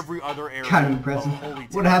and every other area kind of impressive. Holy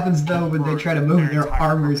What happens though when they try to move, their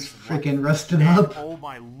armor's freaking rusted up? Oh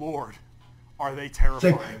my lord, are they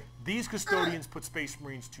terrifying. These custodians put Space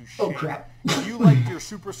Marines to shame. Oh crap. If you like your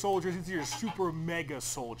super soldiers, these are your super mega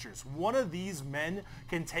soldiers. One of these men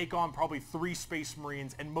can take on probably 3 Space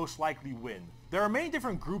Marines and most likely win. There are many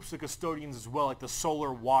different groups of custodians as well, like the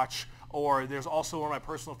Solar Watch, or there's also one of my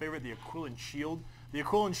personal favorite, the Aquilin Shield. The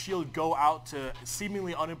Aquilin Shield go out to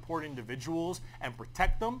seemingly unimportant individuals and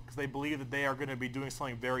protect them because they believe that they are going to be doing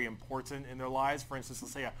something very important in their lives. For instance,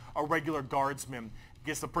 let's say a regular guardsman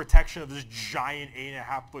gets the protection of this giant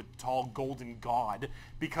 8.5-foot tall golden god,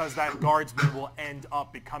 because that guardsman will end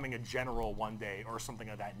up becoming a general one day or something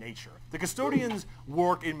of that nature. The custodians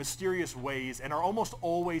work in mysterious ways and are almost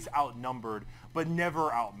always outnumbered, but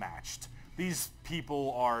never outmatched. These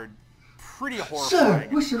people are pretty horrifying. Sir,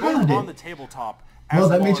 we're surrounded. On the tabletop. Well,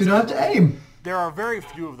 that means we don't have to aim. There are very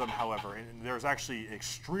few of them, however, and there's actually an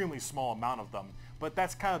extremely small amount of them. But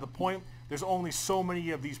that's kind of the point. There's only so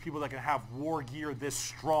many of these people that can have war gear this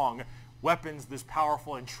strong, weapons this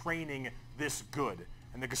powerful, and training this good.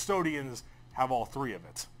 And the custodians have all three of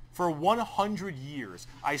it. For 100 years,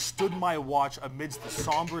 I stood my watch amidst the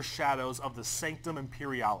somber shadows of the Sanctum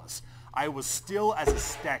Imperialis. I was still as a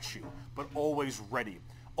statue, but always ready,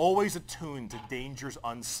 always attuned to dangers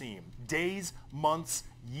unseen. Days, months,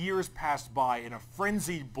 years passed by in a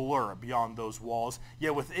frenzied blur beyond those walls,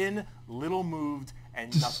 yet within little moved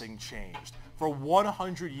and nothing changed. For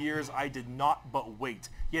 100 years I did not but wait,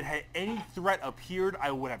 yet had any threat appeared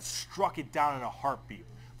I would have struck it down in a heartbeat.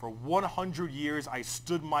 For 100 years I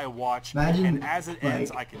stood my watch, and as it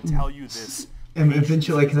ends I can tell you this. And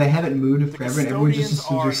eventually, because they haven't moved forever, and everyone just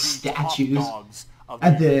assumes they're statues.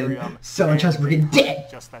 And then someone tries to get dead.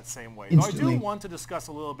 Just that same way. Instantly. Now, I do want to discuss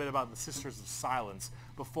a little bit about the Sisters of Silence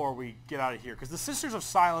before we get out of here, because the Sisters of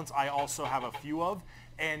Silence I also have a few of,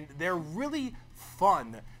 and they're really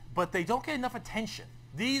fun, but they don't get enough attention.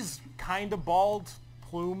 These kind of bald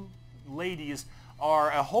plume ladies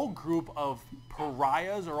are a whole group of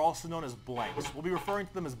pariahs, or also known as blanks. We'll be referring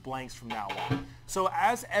to them as blanks from now on. So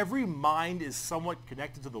as every mind is somewhat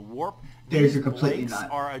connected to the warp, these blanks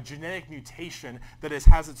are a genetic mutation that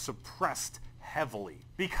has it suppressed heavily.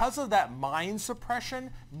 Because of that mind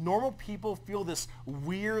suppression, normal people feel this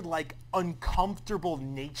weird, like, uncomfortable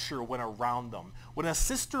nature when around them. When a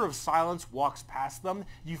Sister of Silence walks past them,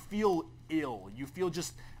 you feel ill. You feel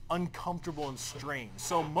just uncomfortable and strange.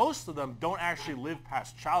 So most of them don't actually live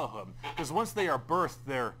past childhood, because once they are birthed,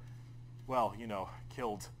 they're, well, you know,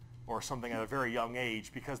 killed or something at a very young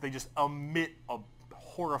age, because they just emit a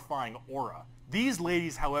horrifying aura. These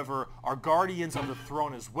ladies, however, are guardians of the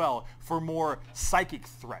throne as well for more psychic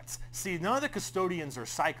threats. See, none of the custodians are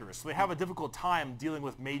psychers, so they have a difficult time dealing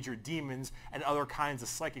with major demons and other kinds of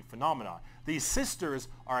psychic phenomena. These sisters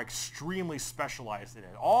are extremely specialized in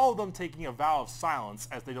it, all of them taking a vow of silence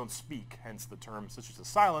as they don't speak, hence the term Sisters of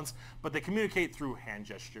Silence, but they communicate through hand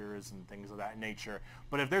gestures and things of that nature.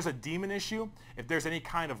 But if there's a demon issue, if there's any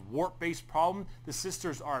kind of warp-based problem, the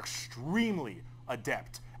sisters are extremely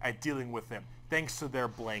adept at dealing with them, thanks to their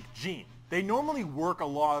blank gene. They normally work a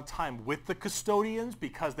lot of time with the custodians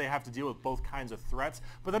because they have to deal with both kinds of threats,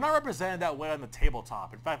 but they're not represented that way on the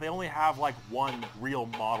tabletop. In fact, they only have like one real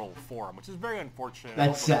model for them, which is very unfortunate.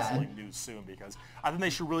 That's sad. News soon, because I think they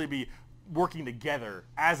should really be working together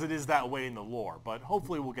as it is that way in the lore, but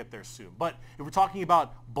hopefully we'll get there soon. But if we're talking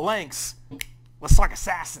about blanks, let's talk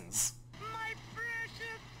assassins. My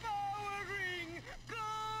precious power ring,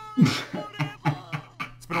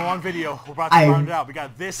 It's been a long video. We're about to round it out. We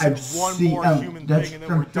got this and one more human thing, and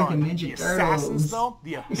then we're done. The assassins, though,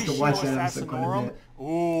 the official assassinorum.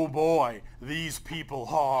 Oh boy, these people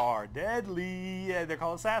are deadly. Yeah, they're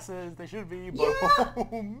called assassins. They should be, but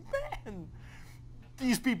oh man,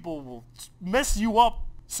 these people will mess you up.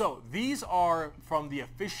 So these are from the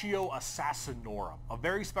Officio Assassinorum, a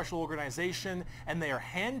very special organization, and they are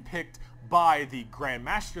handpicked by the Grand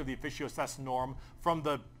Master of the Officio Assassinorum from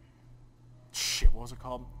the what was it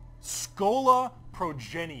called? Schola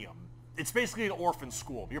Progenium. It's basically an orphan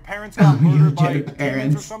school. Your parents got murdered by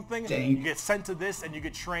demons or something. You get sent to this and you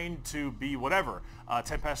get trained to be whatever.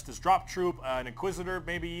 Tempestus Drop Troop, an Inquisitor,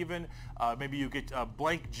 maybe even. Maybe you get a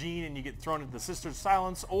blank gene and you get thrown into the Sisters of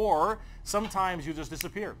Silence, or sometimes you just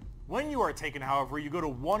disappear. When you are taken, however, you go to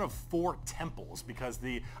one of 4 temples, because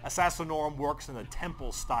the Assassinorum works in the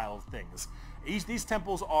temple style of things. These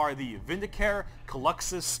temples are the Vindicare,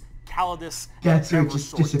 Caluxus, Calidus, and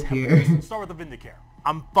just disappear. Let's start with the Vindicare.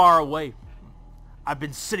 I'm far away. I've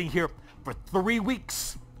been sitting here for 3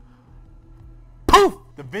 weeks. Poof!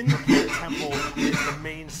 The Vindicare temple is the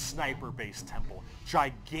main sniper-based temple.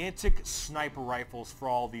 Gigantic sniper rifles for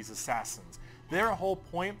all these assassins. Their whole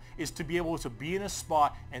point is to be able to be in a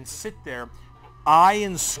spot and sit there, eye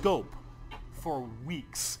and scope, for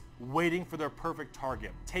weeks, waiting for their perfect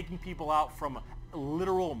target, taking people out from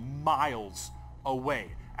literal miles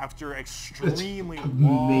away after extremely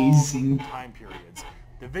long time periods.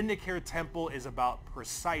 The Vindicare Temple is about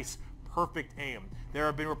precise, perfect aim. There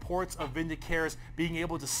have been reports of Vindicares being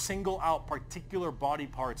able to single out particular body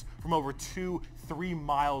parts from over 2-3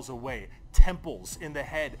 miles away. Temples in the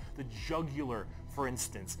head, the jugular, for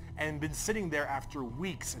instance, and been sitting there after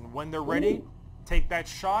weeks, and when they're ready, take that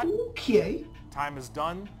shot. Okay. Time is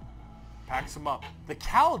done. Packs him up. The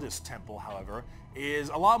Calidus Temple, however, is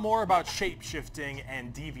a lot more about shape-shifting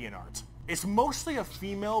and deviant art. It's mostly a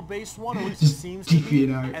female-based one, or at least it seems to be,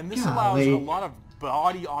 and this allows a lot of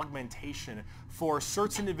body augmentation for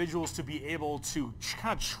certain individuals to be able to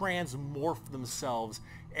kind of transmorph themselves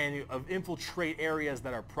and infiltrate areas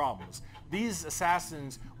that are problems. These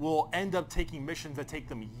assassins will end up taking missions that take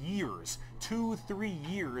them years, 2-3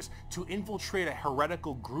 years, to infiltrate a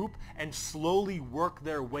heretical group and slowly work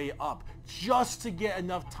their way up, just to get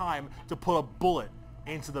enough time to put a bullet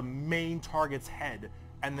into the main target's head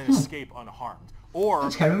and then escape unharmed. Or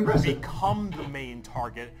become the main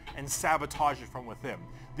target and sabotage it from within.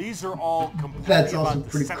 These are all completely about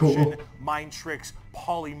deception, mind tricks,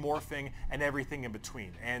 polymorphing, and everything in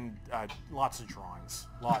between. And lots of drawings.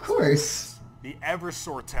 Lots of course. The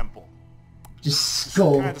Eversor Temple. Just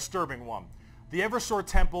skull. Kind of disturbing one. The Eversor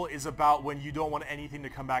Temple is about when you don't want anything to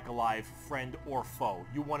come back alive, friend or foe.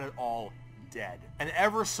 You want it all dead. And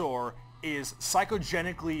Eversor is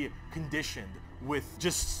psychogenically conditioned with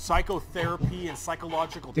just psychotherapy and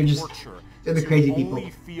psychological torture. They're the crazy people. You only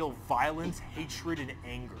feel violence, hatred, and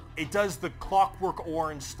anger. It does the Clockwork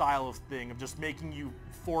Orange style of thing of just making you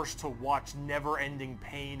forced to watch never-ending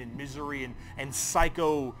pain and misery and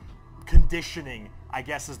psycho conditioning, I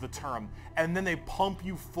guess is the term. And then they pump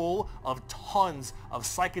you full of tons of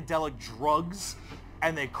psychedelic drugs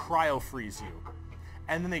and they cryo-freeze you.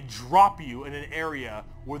 And then they drop you in an area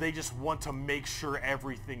where they just want to make sure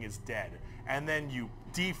everything is dead. And then you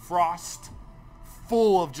defrost,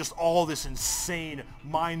 full of just all this insane,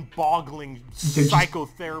 mind-boggling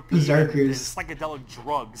psychotherapy and psychedelic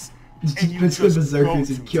drugs. And you just berserkers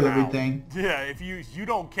and kill everything. Yeah, if you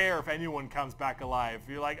don't care if anyone comes back alive.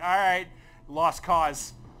 You're like, all right, lost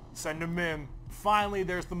cause, send them in. Finally,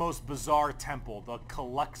 there's the most bizarre temple, the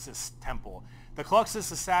Caluxus Temple. The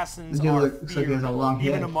Caluxus assassins are feared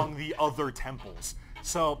even among the other temples.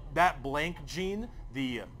 So that blank gene,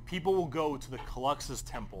 the people will go to the Caluxus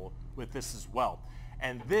Temple with this as well.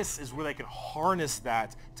 And this is where they can harness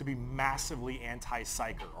that to be massively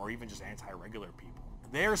anti-psyker or even just anti-regular people.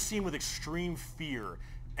 They are seen with extreme fear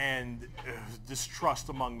and distrust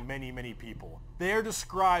among many, many people. They are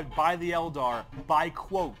described by the Eldar, by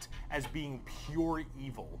quote, as being pure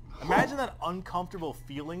evil. Imagine that uncomfortable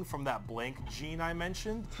feeling from that blank gene I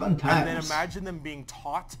mentioned. Fun times. And then imagine them being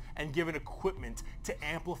taught and given equipment to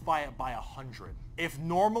amplify it by 100. If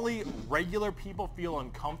normally regular people feel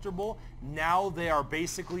uncomfortable, now they are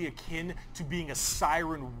basically akin to being a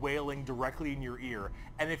siren wailing directly in your ear.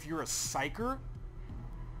 And if you're a psyker,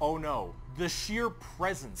 oh no. The sheer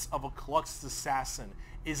presence of a Caluxus assassin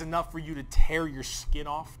is enough for you to tear your skin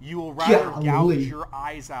off. You will rather gouge your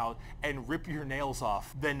eyes out and rip your nails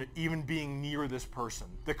off than even being near this person.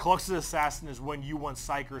 The Caluxus assassin is when you want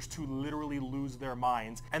psychers to literally lose their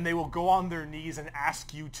minds, and they will go on their knees and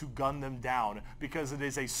ask you to gun them down because it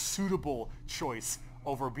is a suitable choice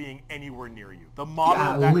over being anywhere near you. The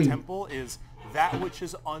motto of that temple is, that which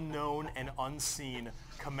is unknown and unseen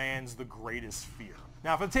commands the greatest fear.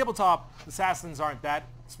 Now, for the tabletop, assassins aren't that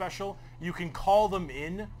special. You can call them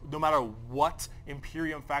in no matter what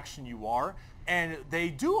Imperium faction you are, and they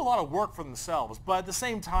do a lot of work for themselves, but at the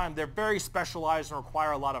same time, they're very specialized and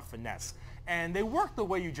require a lot of finesse. And they work the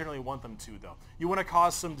way you generally want them to, though. You want to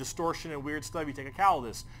cause some distortion and weird stuff, you take a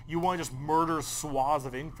Calidus. You want to just murder swaths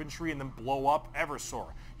of infantry and then blow up Eversor.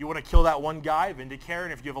 You want to kill that one guy, Vindicator,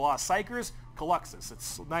 and if you have a lot of Psychers, Caluxus.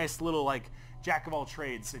 It's a nice little, like, jack of all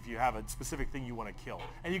trades if you have a specific thing you want to kill.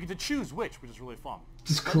 And you get to choose which is really fun.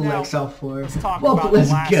 Just collect all four. Let's talk about the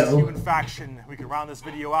last human faction. We can round this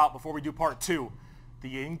video out before we do part 2.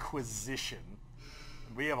 The Inquisition.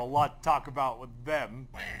 We have a lot to talk about with them.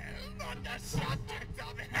 On the subject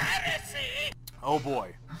of heresy. Oh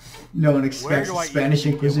boy. No one expects the Spanish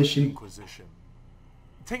Inquisition.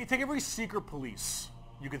 Take every secret police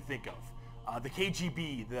you can think of. The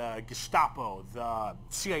KGB, the Gestapo, the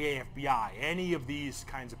CIA, FBI, any of these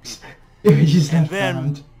kinds of people. And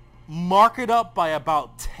then mark it up by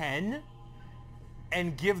about 10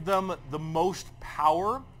 and give them the most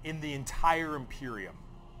power in the entire Imperium.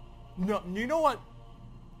 No, you know what?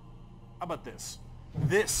 How about this?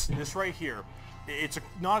 This right here, it's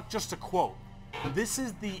not just a quote. This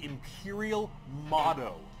is the Imperial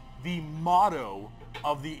motto, the motto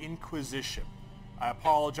of the Inquisition. I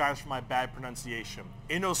apologize for my bad pronunciation.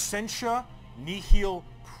 Innocentia nihil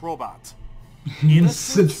probat.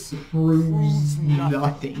 Innocence proves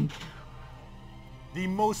nothing. The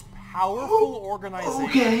most powerful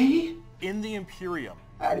organization in the Imperium.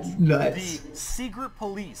 That is nuts. The secret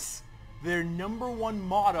police. Their #1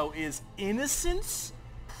 motto is innocence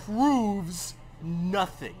proves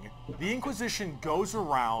nothing. The Inquisition goes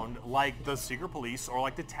around like the secret police or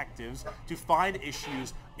like detectives to find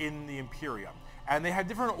issues in the Imperium. And they have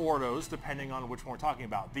different ordos depending on which one we're talking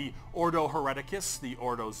about. The Ordo Hereticus, the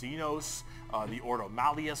Ordo Xenos, the Ordo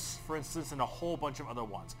Malleus, for instance, and a whole bunch of other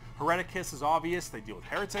ones. Hereticus is obvious, they deal with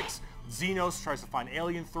heretics. Xenos tries to find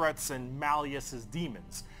alien threats, and Malleus is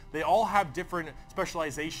demons. They all have different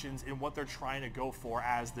specializations in what they're trying to go for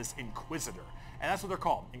as this Inquisitor. And that's what they're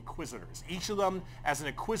called, Inquisitors. Each of them, as an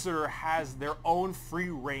Inquisitor, has their own free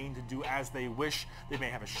reign to do as they wish. They may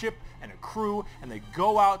have a ship and a crew, and they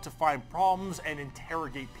go out to find problems and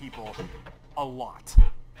interrogate people a lot.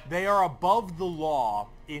 They are above the law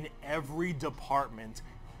in every department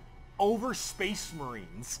over Space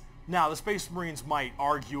Marines. Now, the Space Marines might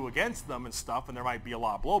argue against them and stuff, and there might be a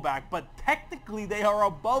lot of blowback, but technically they are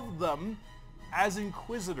above them as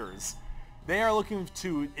Inquisitors. They are looking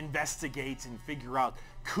to investigate and figure out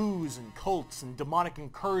coups and cults and demonic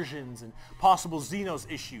incursions and possible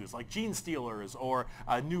Xenos issues like gene stealers or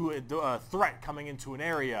a new threat coming into an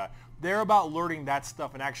area. They're about learning that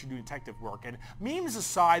stuff and actually doing detective work. And memes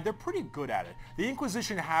aside, they're pretty good at it. The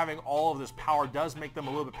Inquisition having all of this power does make them a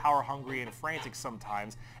little bit power hungry and frantic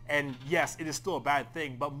sometimes. And yes, it is still a bad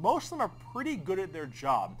thing, but most of them are pretty good at their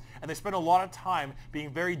job. And they spend a lot of time being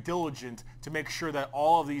very diligent to make sure that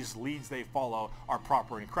all of these leads they follow are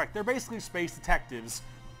proper and correct. They're basically space detectives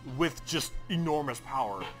with just enormous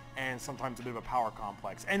power and sometimes a bit of a power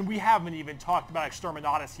complex. And we haven't even talked about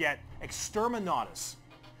Exterminatus yet. Exterminatus.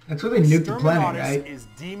 That's what they nuked the planet, right? Is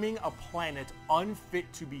deeming a planet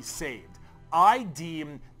unfit to be saved. I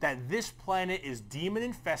deem that this planet is demon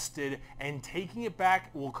infested, and taking it back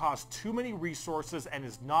will cost too many resources and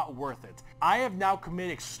is not worth it. I have now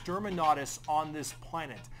committed Exterminatus on this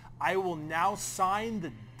planet. I will now sign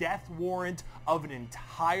the death warrant of an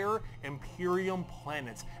entire Imperium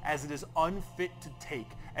planet, as it is unfit to take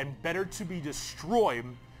and better to be destroyed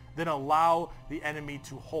than allow the enemy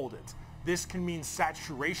to hold it. This can mean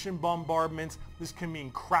saturation bombardment. This can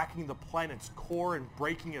mean cracking the planet's core and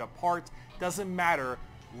breaking it apart. Doesn't matter.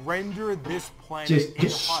 Render this planet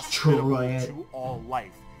inhospitable to all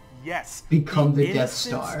life. Yes. Become the Death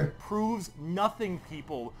Star. Proves nothing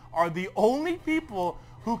people are the only people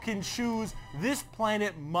who can choose this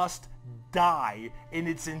planet must die in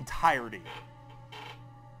its entirety.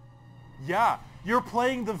 Yeah, you're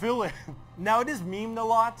playing the villain. Now, it is memed a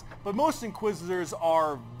lot, but most Inquisitors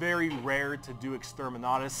are very rare to do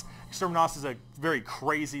Exterminatus. Exterminatus is a very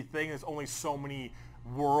crazy thing. There's only so many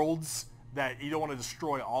worlds that you don't want to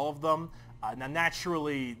destroy all of them. Now,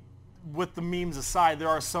 naturally, with the memes aside, there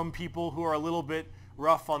are some people who are a little bit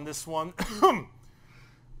rough on this one.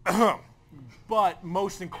 But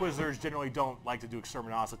most Inquisitors generally don't like to do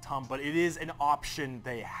Exterminatus a ton, but it is an option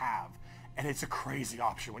they have. And it's a crazy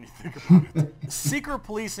option when you think about it. Secret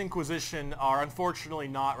Police Inquisition are unfortunately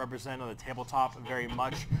not represented on the tabletop very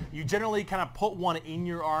much. You generally kind of put one in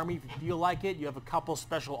your army if you feel like it. You have a couple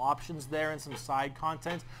special options there and some side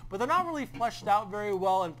content, but they're not really fleshed out very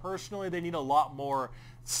well, and personally they need a lot more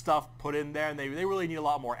stuff put in there, and they really need a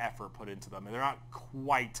lot more effort put into them, and they're not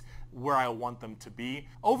quite where I want them to be.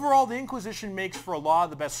 Overall, the Inquisition makes for a lot of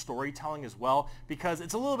the best storytelling as well, because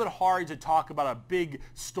it's a little bit hard to talk about a big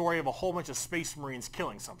story of a whole bunch of Space Marines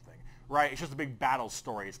killing something, right? It's just a big battle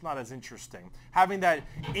story. It's not as interesting. Having that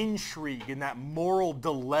intrigue and that moral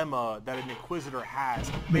dilemma that an Inquisitor has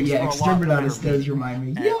makes for a lot Exterminatus does remind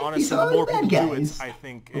me. And Yeah, honestly, the more people do it, I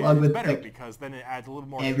think it's better, because then it adds a little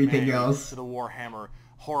more everything else to the Warhammer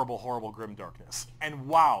horrible, horrible grim darkness. And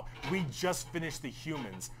wow, we just finished the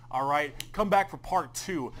humans. All right, come back for part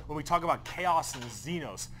 2 when we talk about Chaos and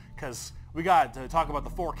Xenos, because we got to talk about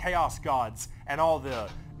the 4 Chaos Gods and all the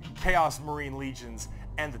Chaos Marine Legions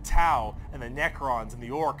and the Tau and the Necrons and the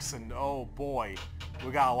Orcs, and oh boy,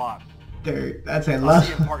 we got a lot. Dude, that's a I'll lot.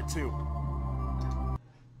 see you in part 2.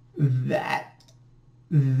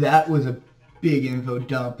 That was a big info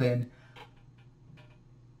dump, and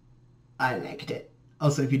I liked it.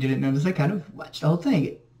 Also, if you didn't notice, I kind of watched the whole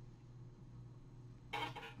thing.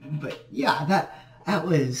 But yeah, that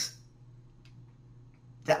was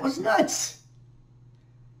nuts.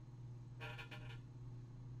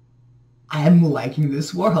 I am liking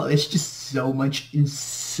this world. It's just so much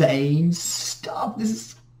insane stuff. This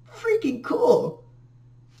is freaking cool.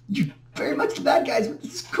 You're very much the bad guys, but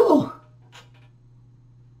this is cool.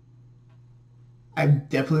 I'm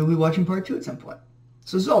definitely will be watching part 2 at some point.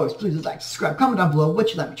 So as always, please like, subscribe, comment down below what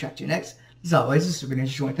you'd like me to track to next. As always, this is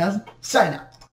Superninja2000000, signing out.